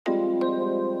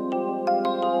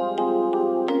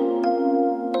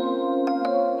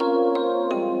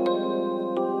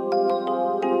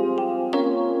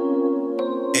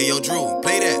Hey, yo, Drew,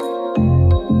 play that.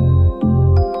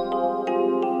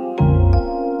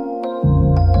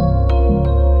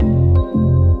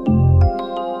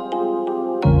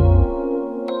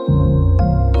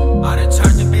 I done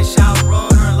turned the bitch out,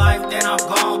 ruined her life, then I'm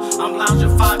gone. I'm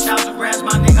lounging 5,000 grams,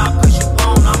 my nigga, I push you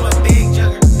on. I'm a big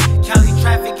jugger, Cali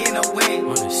traffic in the wind.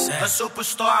 A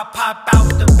superstar, I pop out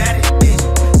with the baddest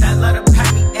bitch. That let her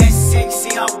pack me S6,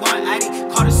 see I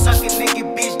 180. Caught a sucking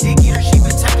nigga, bitch, dick eater, she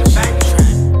been taking baby.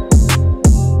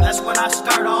 That's when I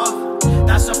start off.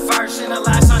 That's the first and the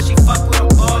last time she fuck with a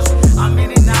boss. I'm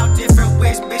in and out, different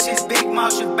wigs, bitches, big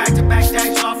motion. Back to back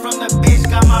stacks off from the bitch,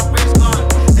 got my wrist gone.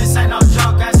 This ain't no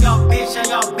joke, that's y'all bitch and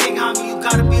y'all big homie. You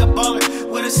gotta be a baller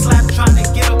with a slap trying to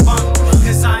get up on me.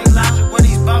 Cause I ain't lounging with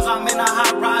these bums, I'm in a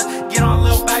hot rod. Get on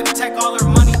little baby, take all her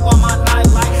money, want my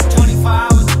nightlife. 24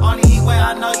 hours on the E-way,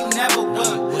 I know you never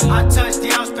would. I touch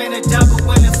down, spin a double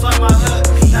win and flood my hood.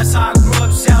 That's how I grew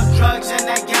up, sell drugs and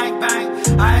that gang bang.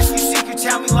 I ask you secret,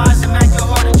 tell me lies and make it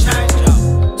hard to change.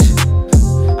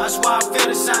 That's why I feel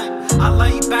the same. I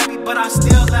love you, baby, but I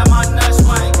still let my nuts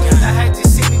swing. They hate to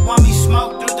see me, want me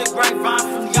smoke through the grapevine.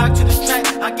 From the yacht to the track,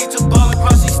 I get to ball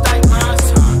across these state lines.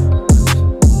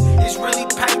 It's really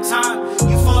pay time.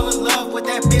 You fall in love with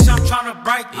that bitch, I'm tryna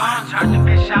break. Turn the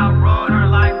bitch out, ruin her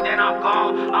life, then I'm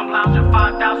gone. I'm lounging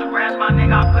 5,000 grams, my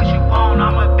nigga, I push you on.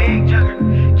 I'm a big jugger,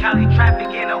 Cali traffic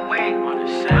in the wind.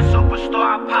 A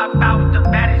superstar, I pop out with the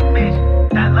baddest bitch.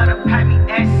 That let her pay me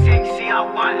S6, see I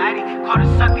 180. Caught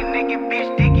a sucking nigga,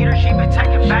 bitch, dick eater, she been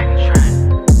taking baby.